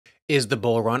Is the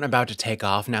bull run about to take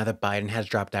off now that Biden has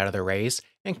dropped out of the race?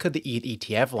 And could the ETH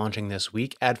ETF launching this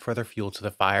week add further fuel to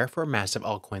the fire for a massive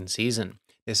altcoin season?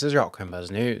 This is your Altcoin Buzz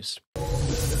News.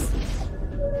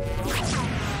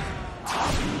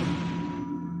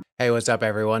 Hey, what's up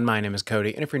everyone? My name is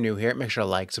Cody, and if you're new here, make sure to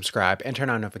like, subscribe, and turn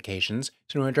on notifications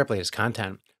so you don't drop latest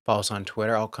content. Follow us on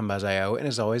Twitter, AltcoinBuzzIO, and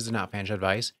as always, do not financial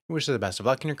advice, and wish you the best of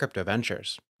luck in your crypto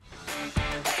ventures.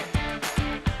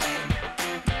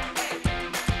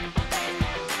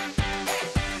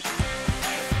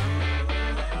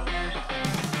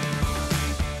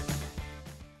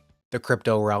 The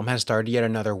crypto realm has started yet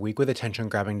another week with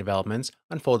attention-grabbing developments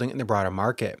unfolding in the broader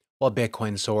market. While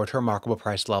Bitcoin soared to remarkable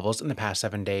price levels in the past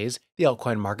 7 days, the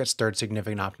altcoin market stirred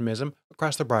significant optimism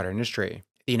across the broader industry.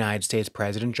 The United States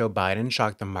President Joe Biden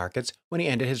shocked the markets when he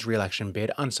ended his re-election bid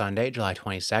on Sunday, July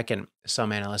 22nd.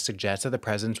 Some analysts suggest that the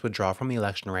president's withdrawal from the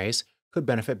election race could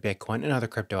benefit Bitcoin and other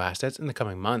crypto assets in the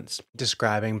coming months.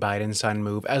 Describing Biden's sudden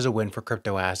move as a win for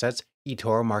crypto assets,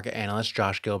 eToro market analyst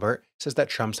Josh Gilbert says that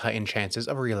Trump's heightened chances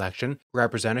of re-election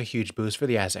represent a huge boost for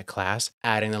the asset class,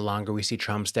 adding the longer we see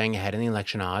Trump staying ahead in the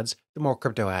election odds, the more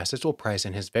crypto assets will price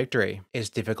in his victory. It's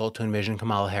difficult to envision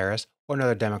Kamala Harris or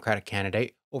another Democratic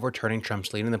candidate overturning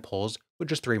Trump's lead in the polls with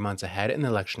just 3 months ahead in the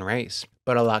election race.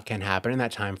 But a lot can happen in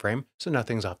that time frame, so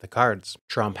nothing's off the cards.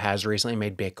 Trump has recently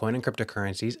made Bitcoin and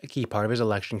cryptocurrencies a key part of his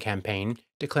election campaign,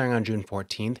 declaring on June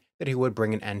 14th that he would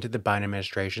bring an end to the Biden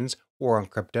administration's war on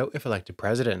crypto if elected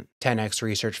president. 10x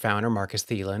Research founder Marcus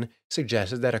Thielen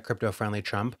suggested that a crypto-friendly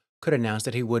Trump could announce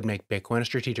that he would make Bitcoin a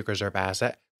strategic reserve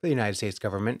asset for the United States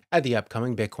government at the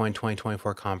upcoming Bitcoin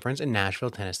 2024 conference in Nashville,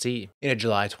 Tennessee. In a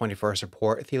July 21st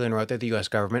report, Thielen wrote that the U.S.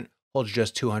 government holds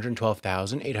just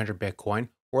 212,800 Bitcoin,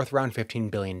 worth around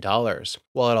 $15 billion,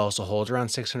 while it also holds around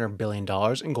 $600 billion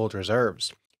in gold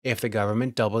reserves. If the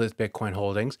government doubled its Bitcoin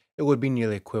holdings, it would be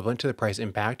nearly equivalent to the price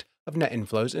impact of net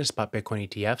inflows in spot Bitcoin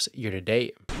ETFs year to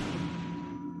date.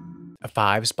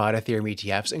 5 spot Ethereum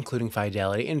ETFs, including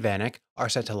Fidelity and VanEck, are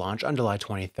set to launch on July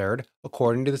 23rd,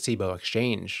 according to the Cboe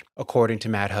exchange. According to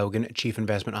Matt Hogan, Chief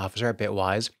Investment Officer at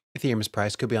Bitwise, Ethereum's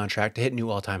price could be on track to hit new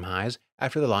all-time highs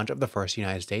after the launch of the first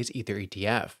United States Ether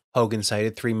ETF. Hogan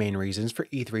cited 3 main reasons for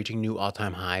ETH reaching new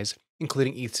all-time highs,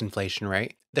 including ETH's inflation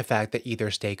rate, the fact that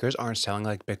Ether stakers aren't selling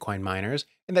like Bitcoin miners,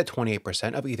 and that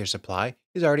 28% of Ether supply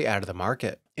is already out of the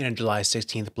market. In a July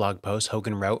 16th blog post,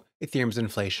 Hogan wrote, Ethereum's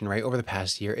inflation rate over the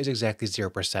past year is exactly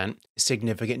 0%.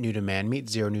 Significant new demand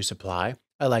meets zero new supply.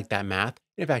 I like that math,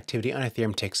 and if activity on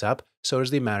Ethereum ticks up, so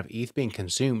does the amount of ETH being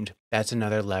consumed. That's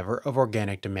another lever of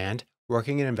organic demand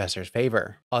working in investors'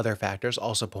 favor. Other factors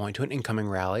also point to an incoming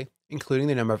rally, including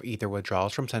the number of Ether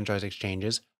withdrawals from centralized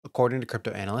exchanges, according to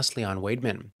crypto analyst Leon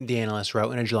Wademan. The analyst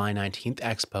wrote in a July 19th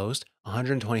X post,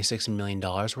 $126 million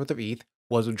worth of ETH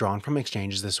was withdrawn from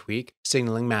exchanges this week,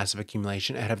 signaling massive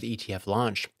accumulation ahead of the ETF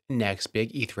launch. Next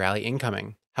big ETH rally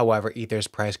incoming. However, Ether's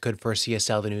price could first see a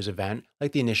sell the news event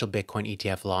like the initial Bitcoin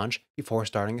ETF launch before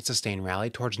starting its sustained rally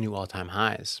towards new all-time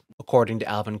highs. According to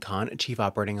Alvin Kahn, Chief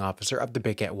Operating Officer of the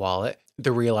BitGet wallet,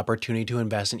 the real opportunity to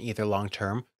invest in Ether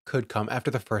long-term could come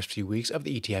after the first few weeks of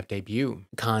the ETF debut.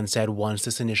 Kahn said once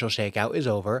this initial shakeout is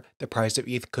over, the price of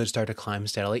ETH could start to climb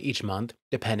steadily each month,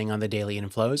 depending on the daily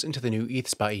inflows into the new ETH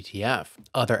spot ETF.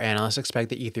 Other analysts expect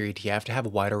the Ether ETF to have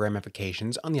wider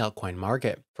ramifications on the altcoin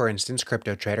market. For instance,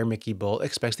 crypto trader Mickey Bull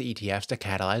expects the ETFs to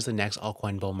catalyze the next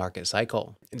altcoin bull market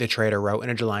cycle. The trader wrote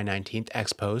in a July 19th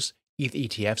X post, ETH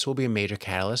ETFs will be a major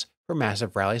catalyst for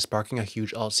massive rallies sparking a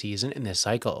huge alt season in this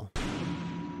cycle.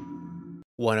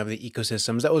 One of the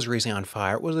ecosystems that was recently on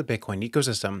fire was the Bitcoin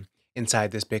ecosystem.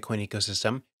 Inside this Bitcoin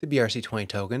ecosystem, the BRC20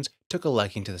 tokens took a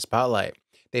liking to the spotlight.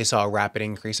 They saw a rapid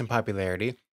increase in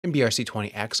popularity, and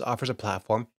BRC20X offers a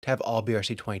platform to have all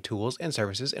BRC20 tools and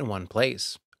services in one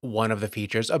place. One of the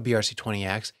features of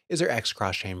BRC20X is their X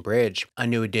cross-chain bridge. A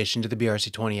new addition to the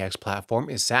BRC20X platform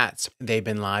is Sats. They've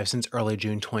been live since early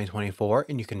June 2024,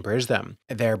 and you can bridge them.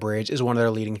 Their bridge is one of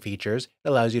their leading features. It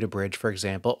allows you to bridge, for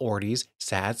example, Ordis,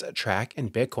 Sats, Track,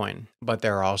 and Bitcoin. But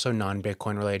there are also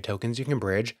non-Bitcoin related tokens you can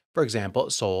bridge, for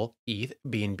example, Sol, ETH,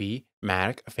 BNB,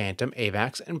 Matic, Phantom,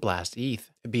 AVAX, and Blast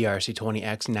ETH.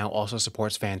 BRC20X now also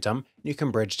supports Phantom, and you can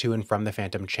bridge to and from the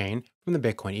Phantom chain from the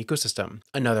Bitcoin ecosystem.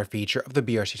 Another feature of the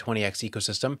BRC20X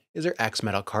ecosystem is their X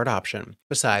Metal card option.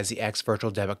 Besides the X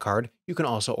Virtual Debit Card, you can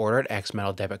also order an X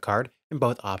Metal debit card, and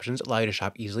both options allow you to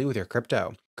shop easily with your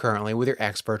crypto. Currently, with your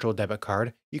X Virtual Debit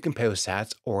Card, you can pay with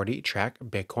Sats, Ordi, Track,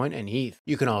 Bitcoin, and ETH.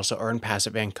 You can also earn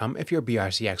passive income if you're a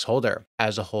BRCX holder.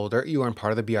 As a holder, you earn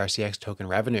part of the BRCX token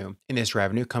revenue, and this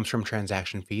revenue comes from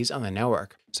transaction fees on the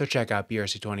network. So check out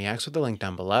BRC20X with the link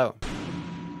down below.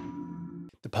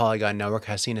 The Polygon network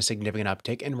has seen a significant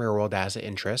uptick in real-world asset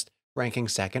interest ranking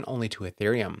second only to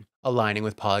Ethereum. Aligning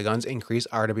with Polygon's increased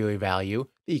RWA value,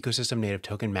 the ecosystem native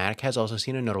token Matic has also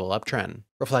seen a notable uptrend.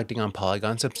 Reflecting on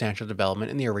Polygon's substantial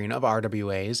development in the arena of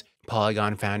RWAs,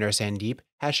 Polygon founder Sandeep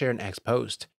has shared an X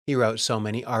post. He wrote, "So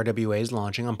many RWAs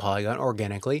launching on Polygon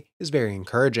organically is very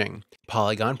encouraging.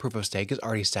 Polygon proof of stake is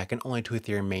already second only to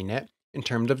Ethereum mainnet in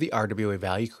terms of the RWA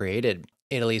value created.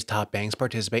 Italy's top banks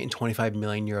participate in €25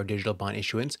 million digital bond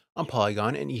issuance on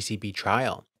Polygon and ECB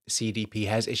trial. CDP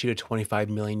has issued a €25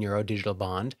 million digital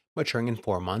bond maturing in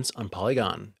 4 months on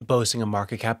Polygon. Boasting a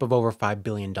market cap of over $5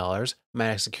 billion,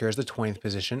 Matic secures the 20th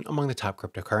position among the top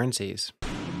cryptocurrencies."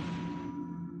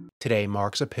 Today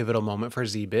marks a pivotal moment for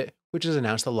Zeebit, which has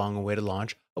announced the long-awaited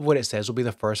launch of what it says will be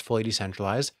the first fully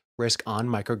decentralized, risk-on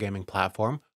microgaming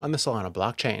platform on the Solana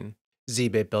blockchain.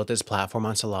 Zeebit built its platform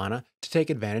on Solana to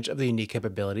take advantage of the unique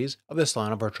capabilities of the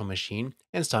Solana virtual machine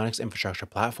and Sonic's infrastructure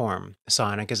platform.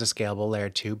 Sonic is a scalable layer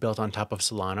 2 built on top of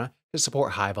Solana to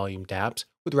support high-volume dApps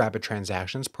with rapid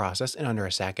transactions processed in under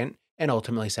a second and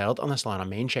ultimately settled on the Solana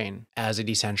main chain. As a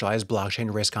decentralized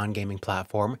blockchain risk-on gaming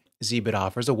platform, Zeebit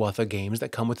offers a wealth of games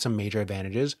that come with some major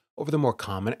advantages over the more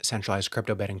common centralized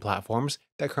crypto betting platforms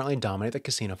that currently dominate the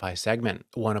casino-fi segment.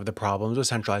 One of the problems with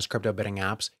centralized crypto betting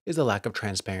apps is the lack of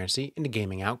transparency into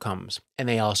gaming outcomes, and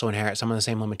they also inherit some of the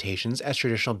same limitations as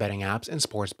traditional betting apps and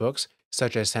sportsbooks,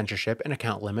 such as censorship and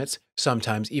account limits,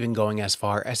 sometimes even going as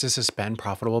far as to suspend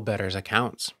profitable bettors'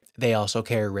 accounts. They also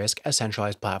carry risk as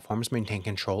centralized platforms maintain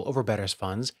control over bettors'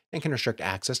 funds and can restrict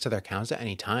access to their accounts at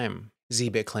any time.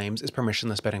 Zeebit claims its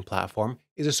permissionless betting platform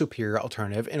is a superior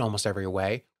alternative in almost every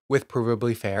way, with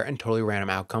provably fair and totally random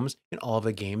outcomes in all of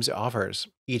the games it offers.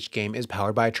 Each game is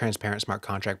powered by a transparent smart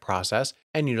contract process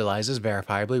and utilizes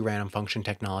verifiably random function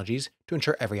technologies to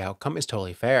ensure every outcome is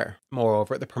totally fair.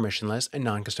 Moreover, the permissionless and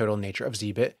non-custodial nature of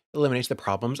Zeebit eliminates the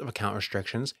problems of account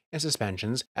restrictions and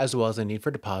suspensions, as well as the need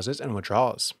for deposits and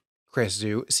withdrawals. Chris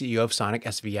Zhu, CEO of Sonic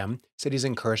SVM, said he's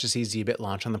encouraged to see Zeebit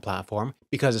launch on the platform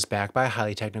because it's backed by a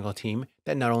highly technical team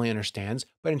that not only understands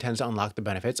but intends to unlock the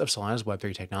benefits of Solana's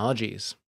Web3 technologies.